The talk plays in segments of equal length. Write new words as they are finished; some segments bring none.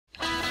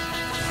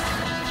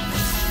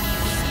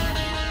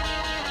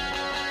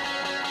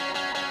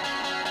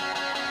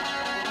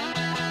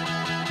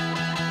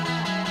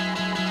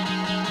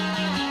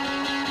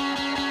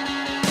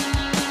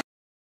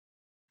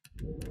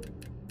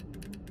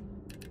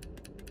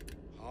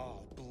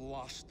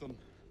blast them.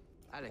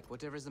 Alec,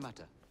 whatever is the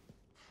matter?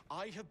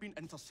 I have been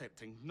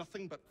intercepting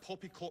nothing but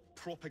poppycock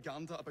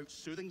propaganda about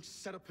soothing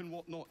syrup and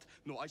whatnot.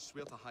 No, I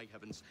swear to high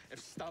heavens, if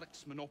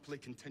Starrick's monopoly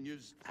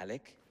continues...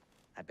 Alec,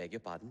 I beg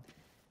your pardon.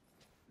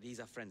 These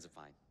are friends of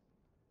mine.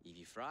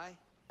 Evie Frye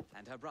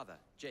and her brother,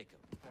 Jacob.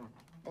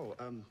 Oh,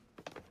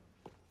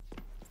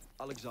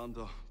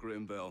 Alexander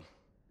Graham Bell.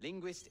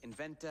 Linguist,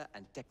 inventor,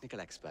 and technical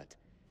expert.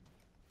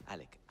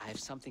 Alec, I have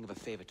something of a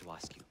favor to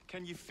ask you.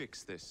 Can you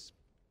fix this?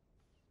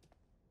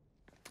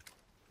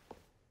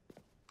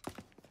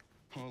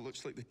 Oh,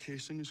 looks like the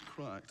casing is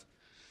cracked.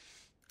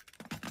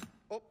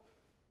 Oh,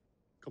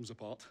 comes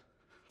apart.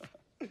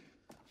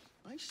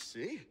 I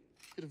see.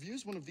 Could have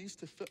used one of these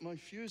to fit my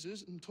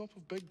fuses on top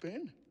of Big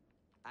Ben.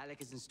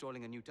 Alec is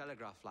installing a new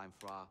telegraph line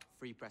for our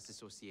Free Press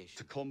Association.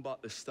 To combat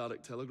the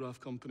Starrick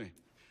Telegraph Company.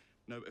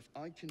 Now, if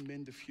I can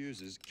mend the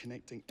fuses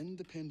connecting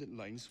independent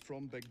lines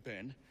from Big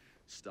Ben,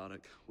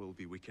 Starrick will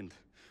be weakened.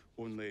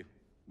 Only,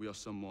 we are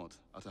somewhat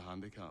at a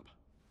handicap.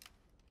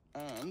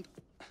 And...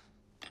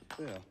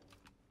 there.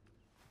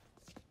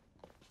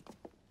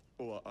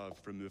 Oh, I've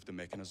removed the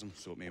mechanism,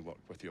 so it may work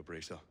with your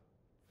bracer.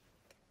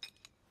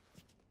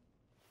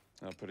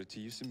 I'll put it to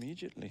use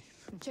immediately.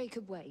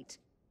 Jacob, wait.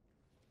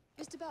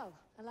 Mr. Bell,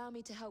 allow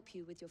me to help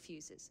you with your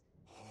fuses.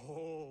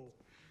 Oh,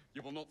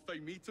 you will not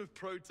find me too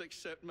proud to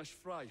accept Miss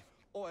Frye.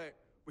 Oh,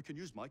 we can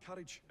use my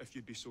carriage, if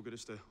you'd be so good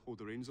as to hold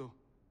the reins, though.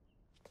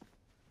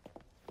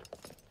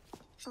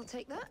 I'll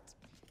take that.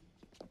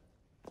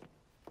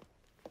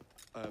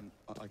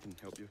 I can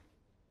help you.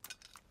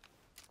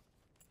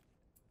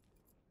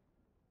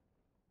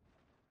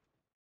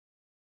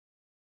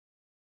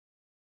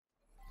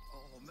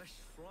 Oh, Miss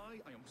Frye,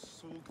 I am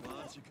so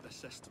glad you could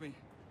assist me.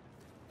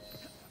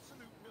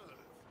 Absolute nerve.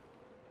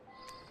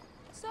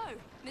 So,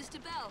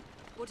 Mr. Bell,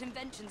 what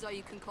inventions are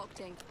you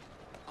concocting?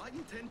 I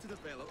intend to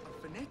develop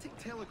a phonetic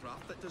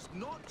telegraph that does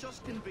not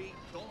just convey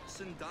dots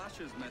and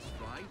dashes, Miss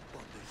Frye,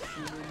 but the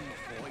human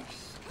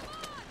voice.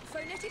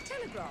 Phonetic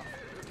telegraph?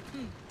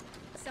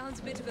 Sounds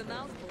a bit of a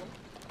mouthful.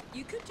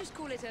 You could just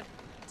call it a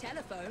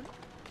telephone.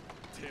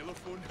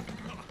 Telephone?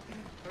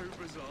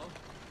 How bizarre.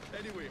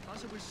 Anyway,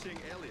 as I was saying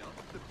earlier,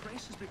 the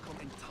press has become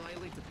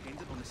entirely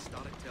dependent on the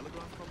Starrick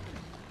Telegraph Company.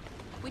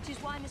 Which is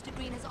why Mr.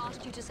 Green has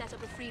asked you to set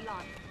up a free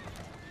line.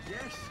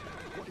 Yes.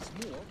 What is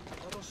more,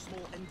 other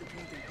small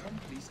independent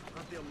companies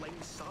have their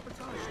lines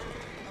sabotaged,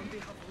 and they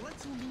have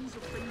little means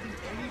of finding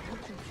any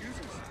broken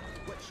fuses,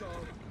 which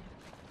are...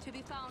 To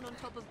be found on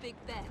top of Big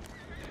Ben.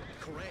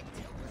 correct,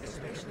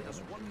 especially as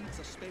one needs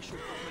a special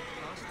government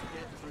pass to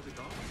get through the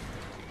dark.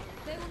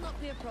 They will not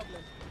be a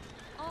problem.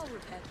 I'll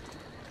repair them.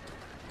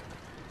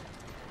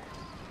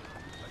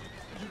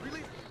 You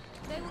really...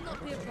 They will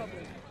not be a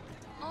problem.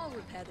 I'll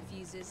repair the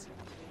fuses.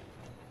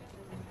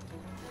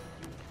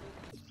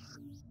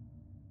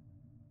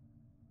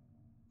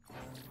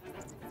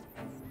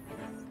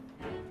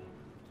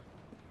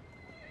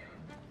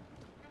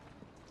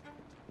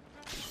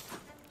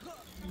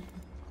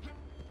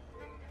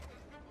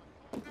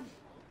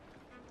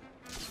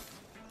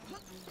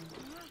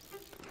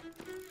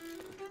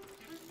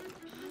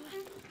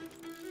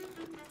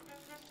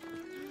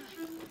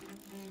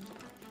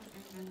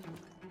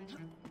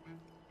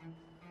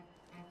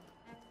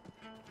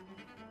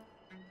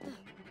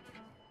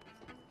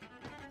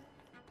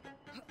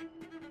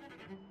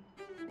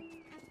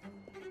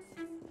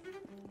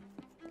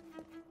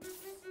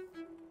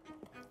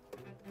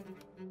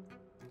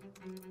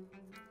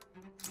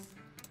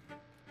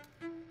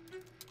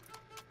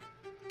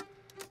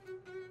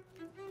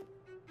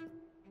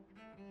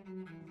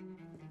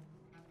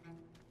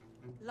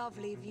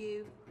 Lovely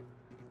view.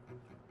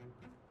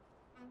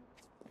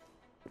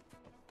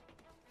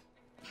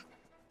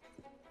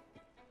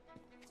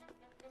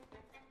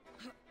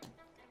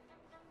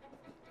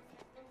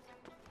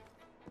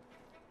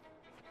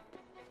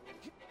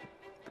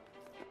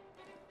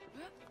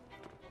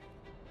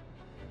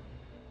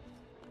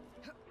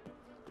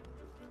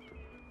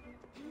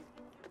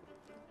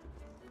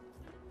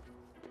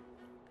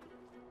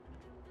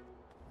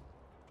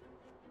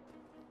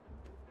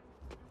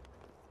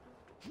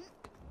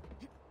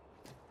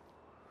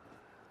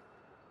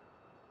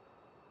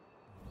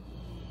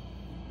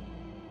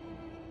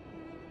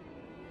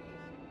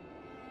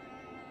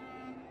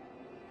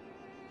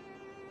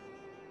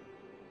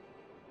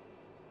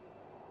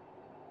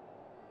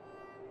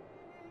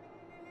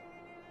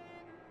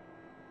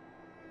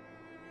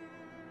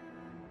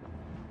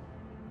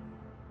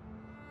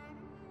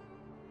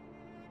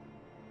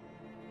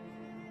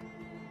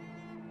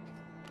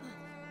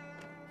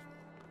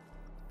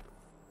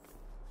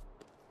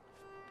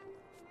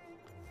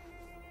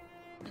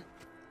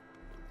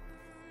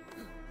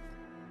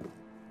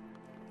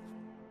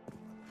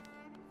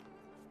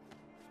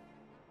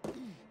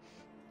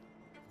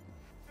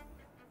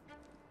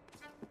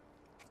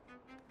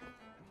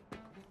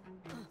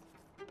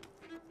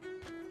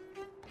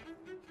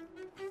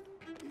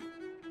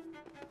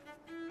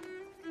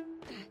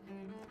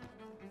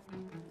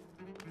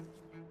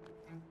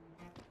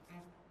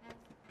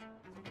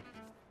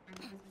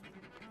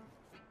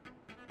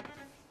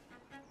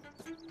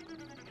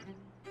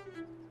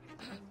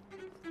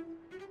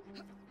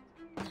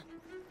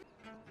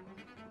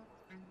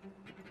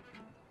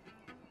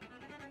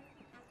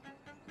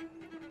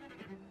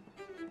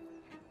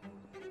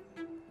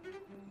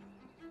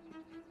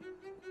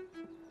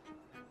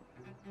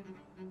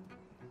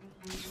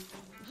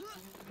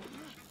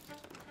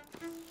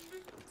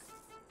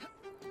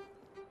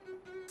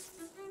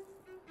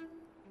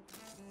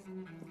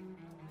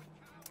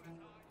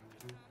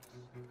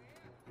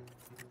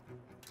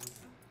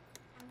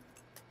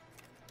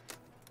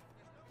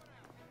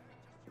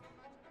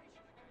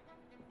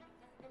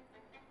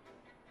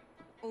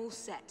 all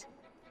set.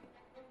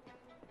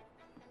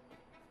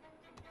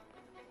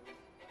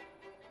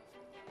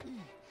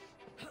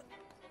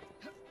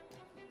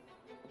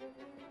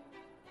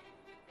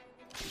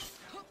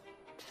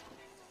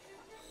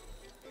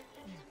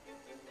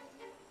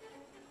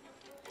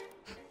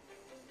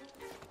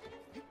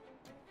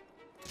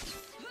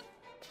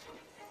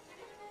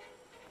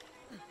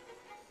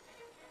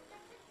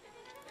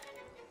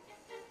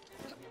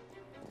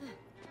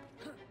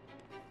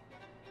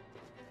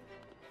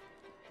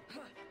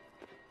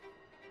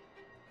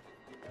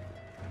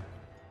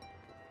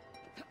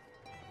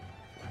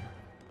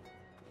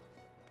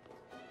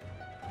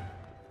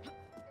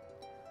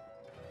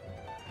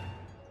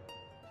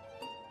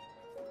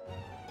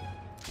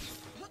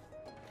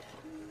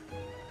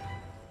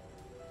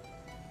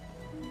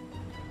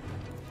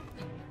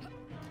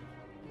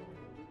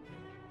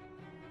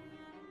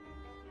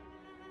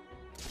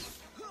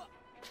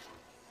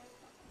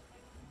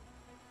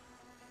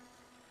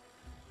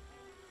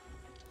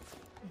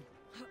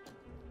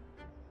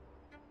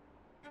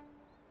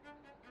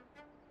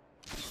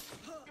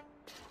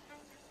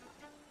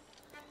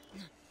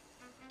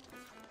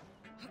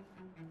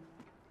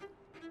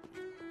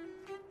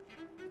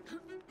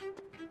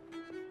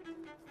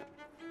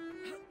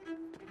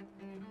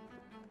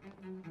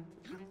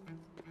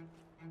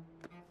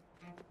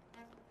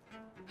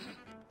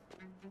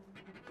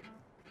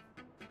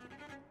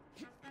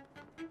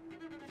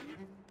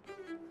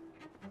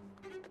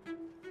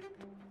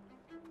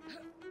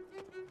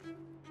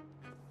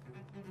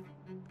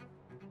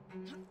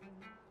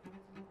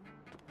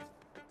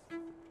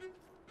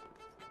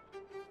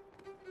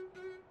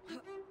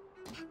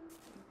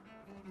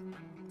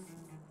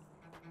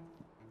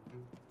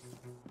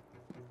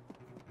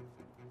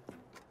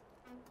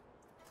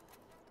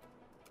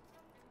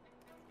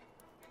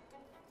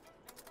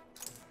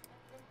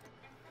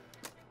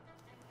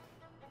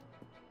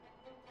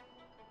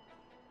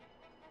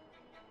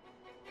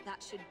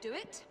 That should do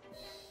it.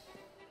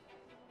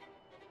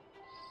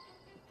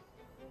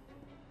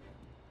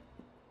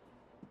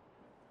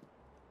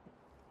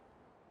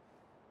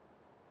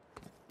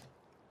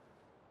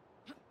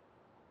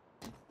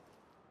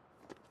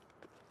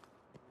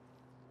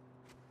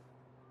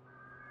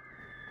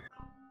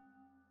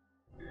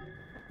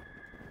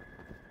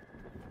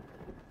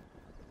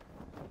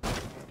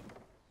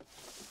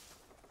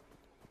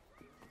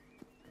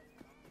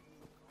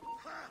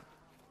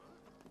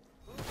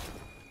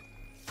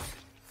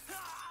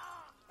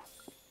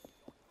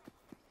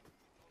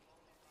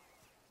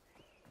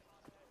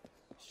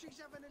 She's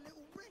having a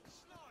little rest.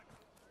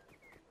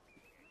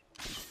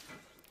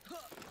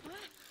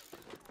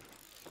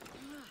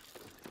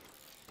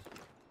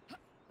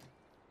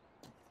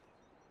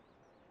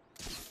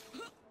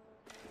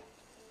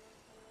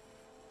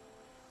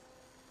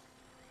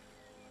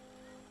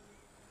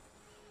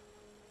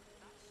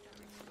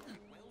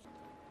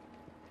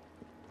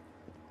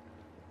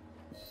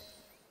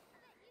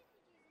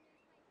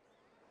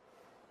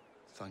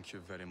 Thank you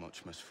very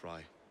much, Miss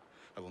Frye.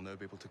 I will now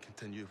be able to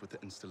continue with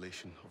the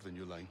installation of the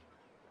new line.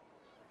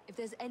 If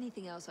there's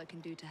anything else I can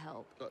do to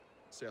help.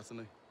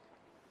 Certainly.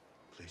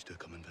 Please do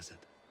come and visit.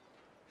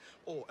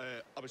 Oh,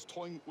 I was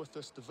toying with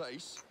this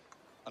device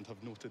and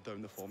have noted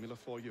down the formula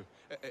for you.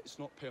 It's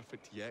not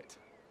perfect yet,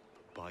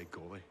 but by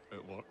golly,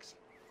 it works.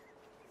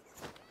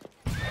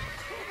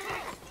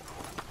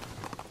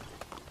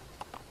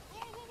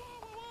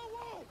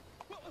 Whoa!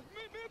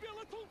 Maybe a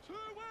little too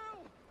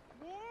well!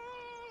 Whoa!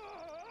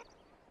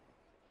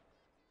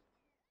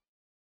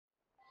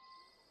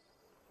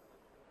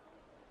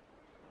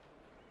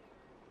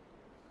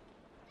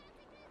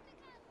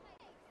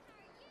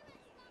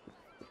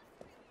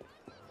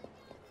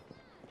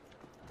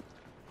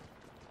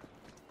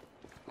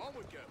 On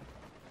we go.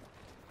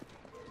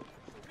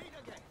 Read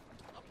again.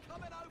 I'm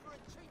coming over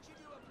and teaching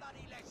you a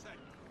bloody lesson.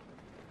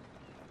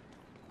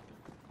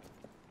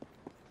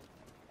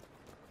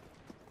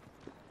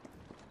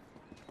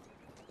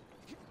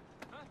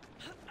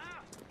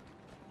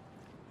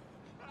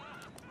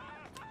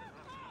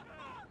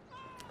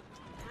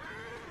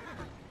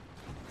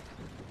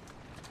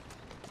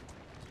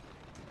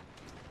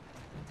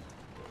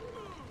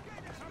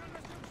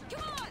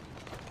 Come on!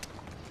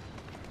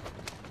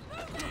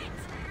 Move it!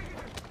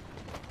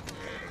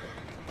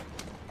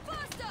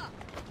 Faster!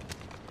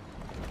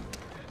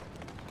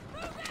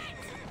 Move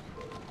it!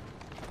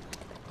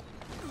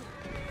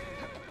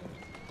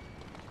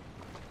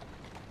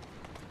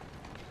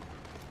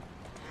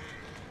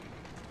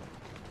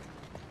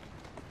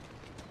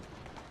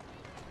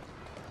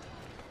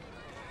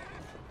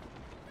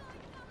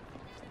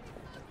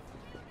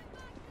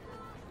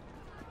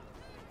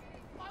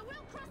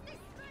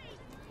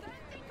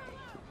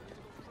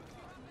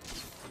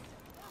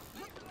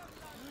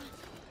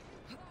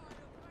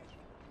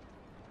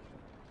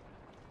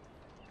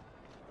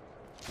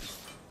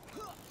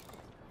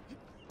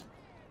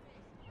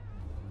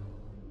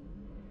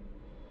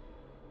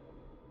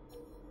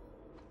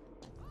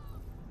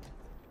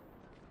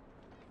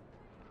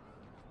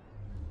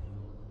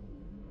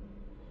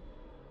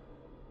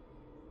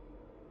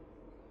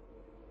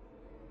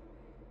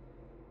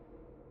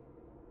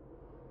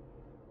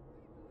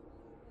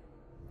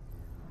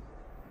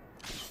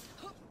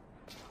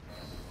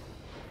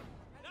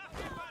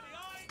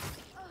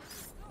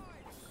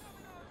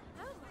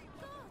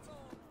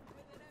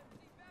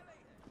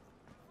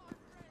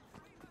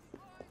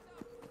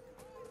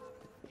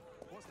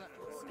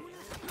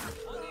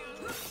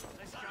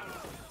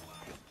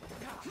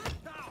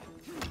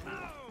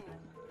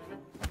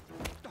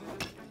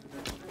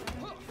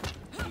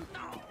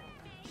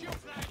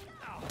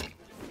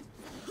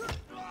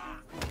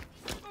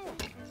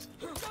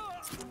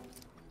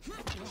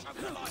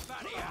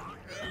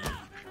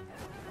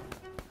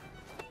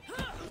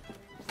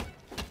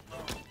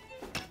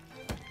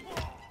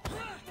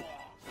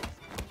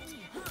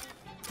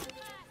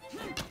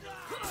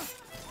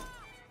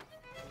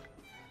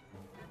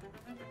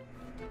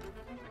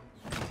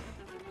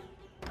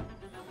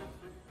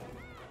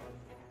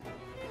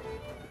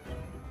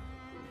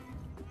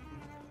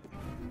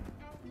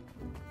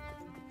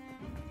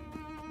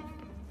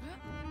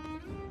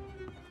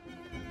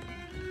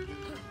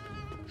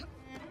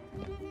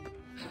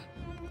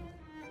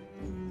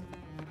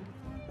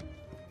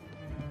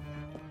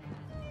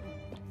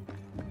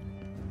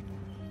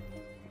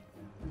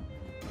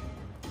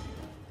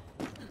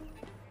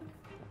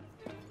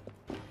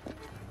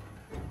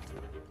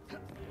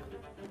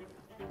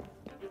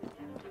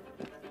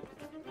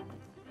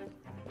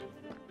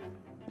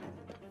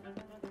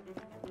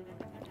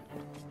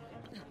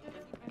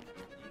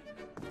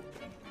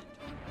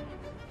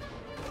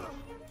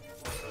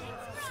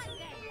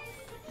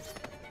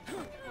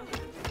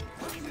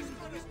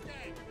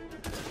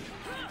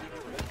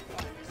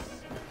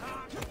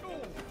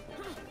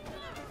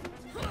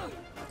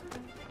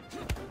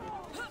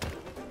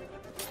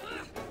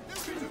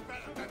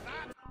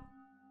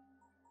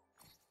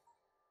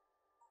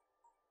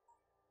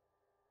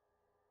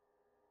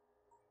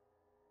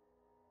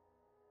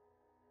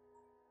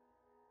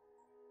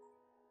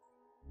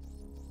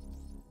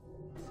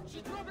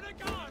 She's dropping her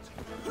guard!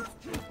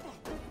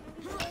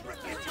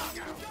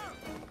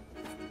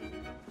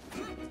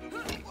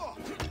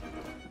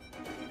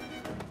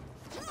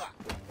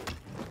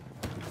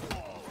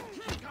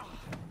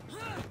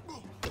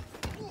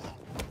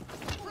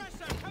 Press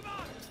her, come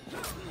on!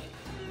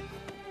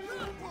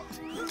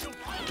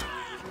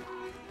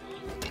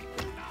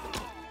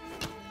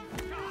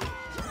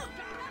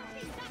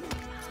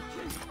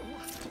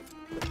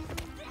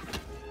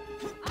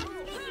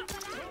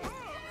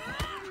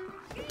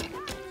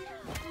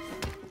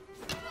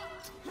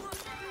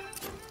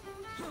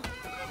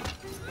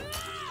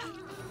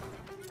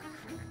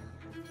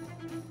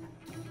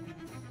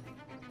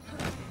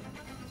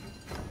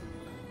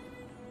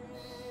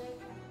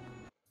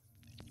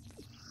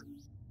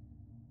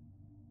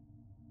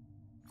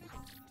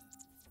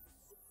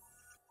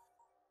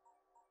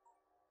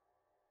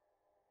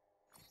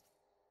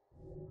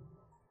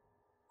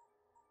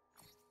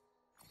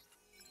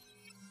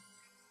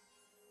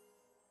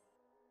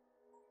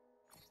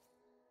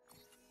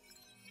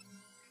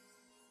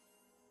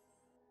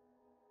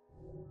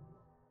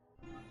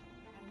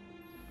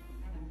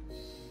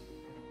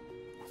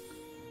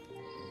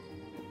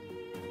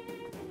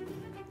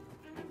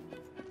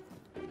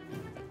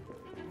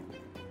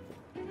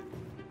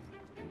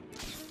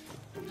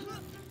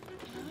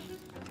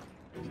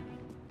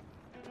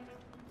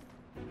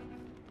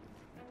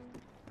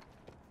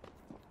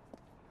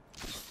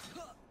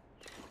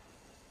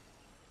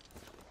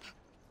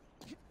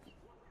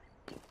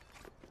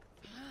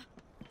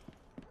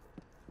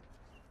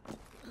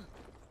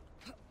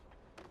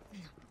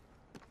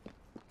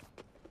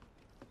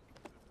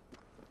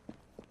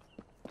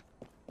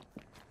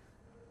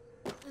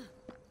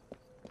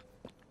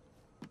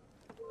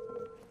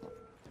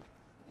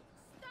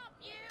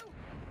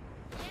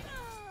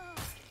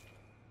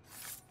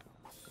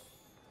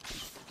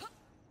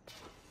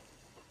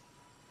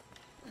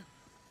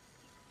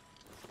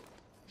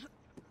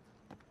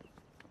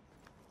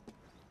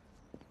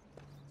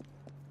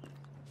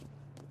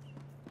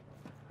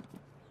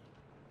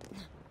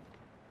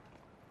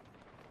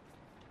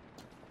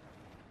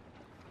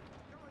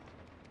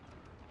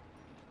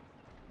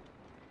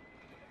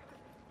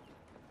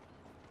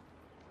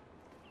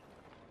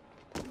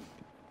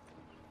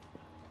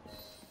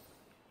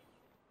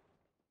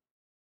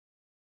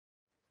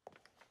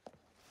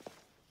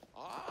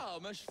 Ah,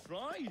 Miss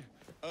Frye.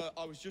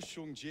 I was just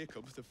showing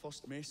Jacob the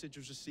first message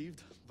was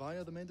received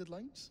via the mended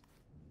lines.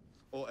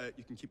 Oh,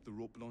 you can keep the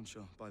rope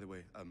launcher, by the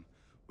way.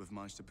 We've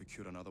managed to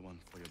procure another one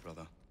for your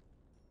brother.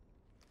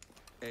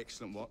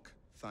 Excellent work.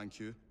 Thank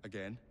you,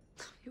 again.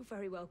 You're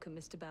very welcome,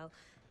 Mr. Bell.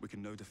 We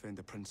can now defend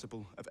the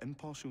principle of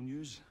impartial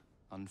news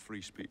and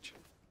free speech.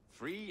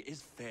 Free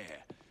is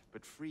fair,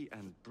 but free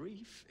and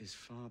brief is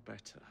far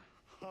better.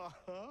 Ha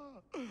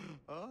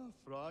ha!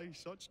 Frye,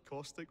 such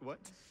caustic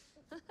wit.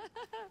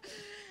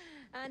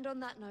 And on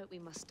that note, we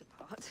must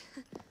depart.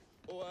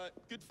 Oh,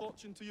 good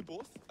fortune to you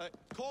both.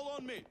 Call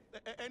on me,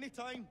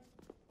 anytime.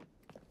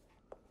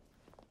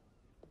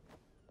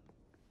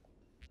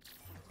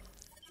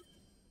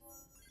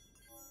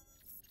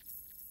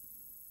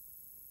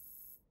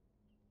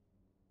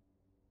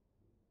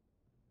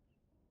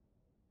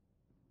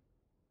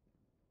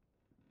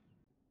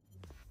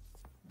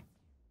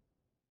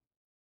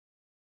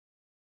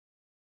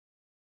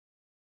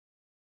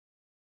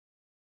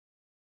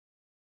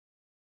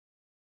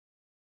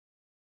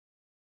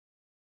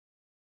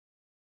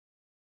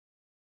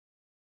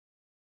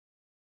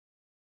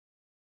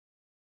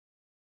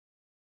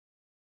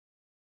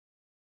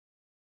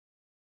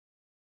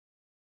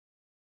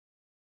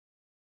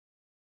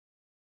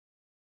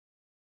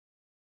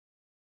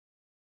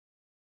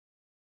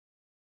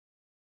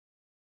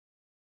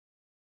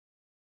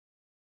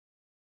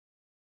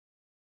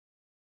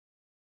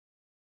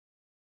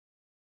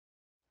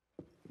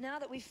 Now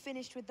that we've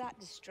finished with that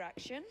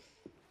distraction,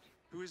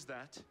 Who is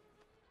that?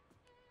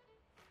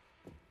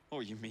 Oh,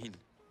 you mean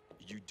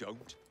you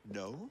don't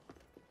know?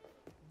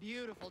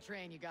 Beautiful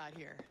train you got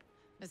here.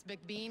 Miss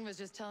McBean was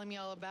just telling me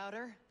all about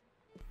her.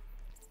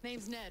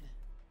 Name's Ned.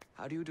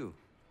 How do you do?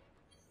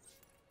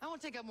 I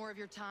won't take up more of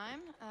your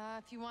time.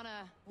 If you want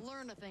to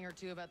learn a thing or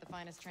two about the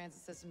finest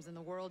transit systems in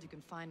the world, you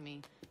can find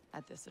me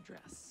at this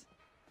address.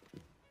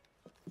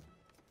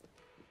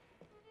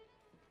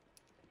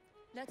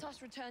 let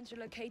us return to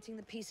locating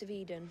the Piece of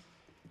Eden.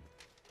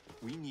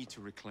 We need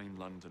to reclaim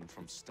London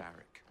from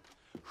Starrick.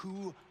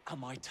 Who are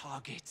my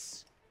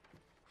targets?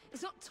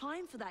 It's not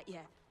time for that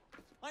yet.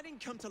 I didn't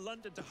come to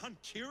London to hunt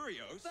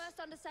curios. First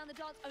understand the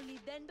dance, only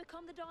then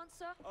become the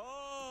dancer.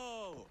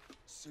 Oh,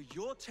 so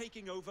you're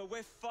taking over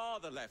where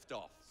Father left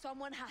off.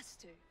 Someone has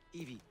to.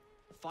 Evie,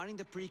 finding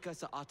the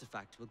precursor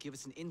artifact will give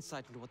us an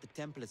insight into what the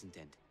Templars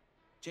intend.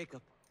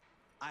 Jacob,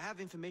 I have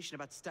information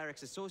about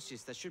Starrick's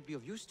associates that should be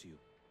of use to you.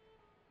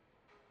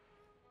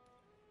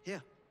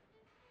 Here.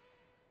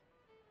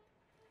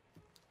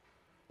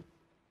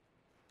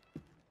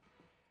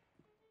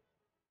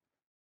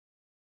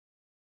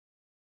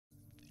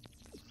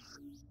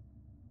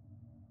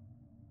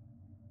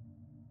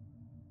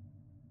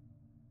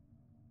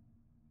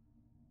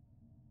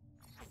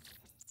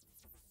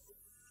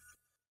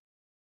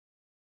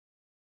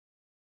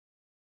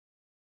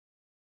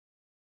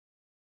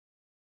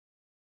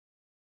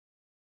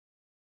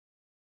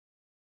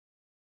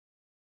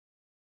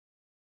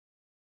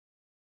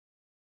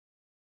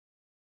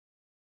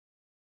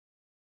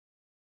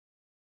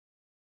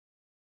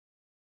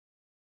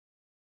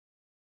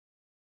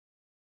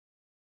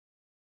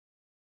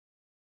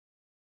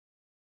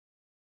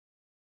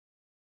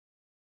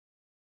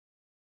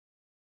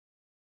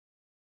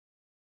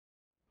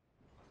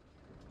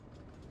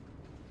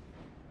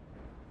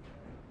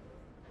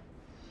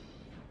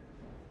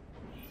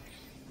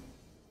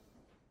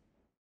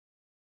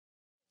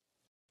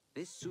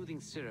 This soothing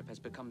syrup has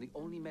become the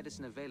only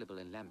medicine available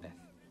in Lambeth.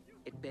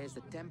 It bears the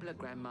Templar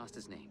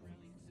Grandmaster's name.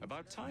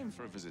 About time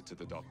for a visit to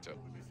the doctor.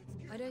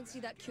 I don't see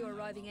that cure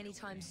arriving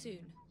anytime soon.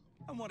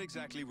 And what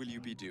exactly will you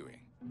be doing,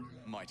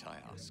 might I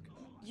ask?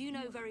 You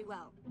know very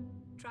well.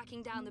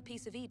 Tracking down the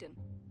Piece of Eden.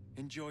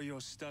 Enjoy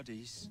your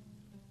studies.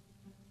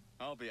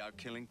 I'll be out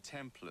killing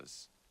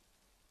Templars.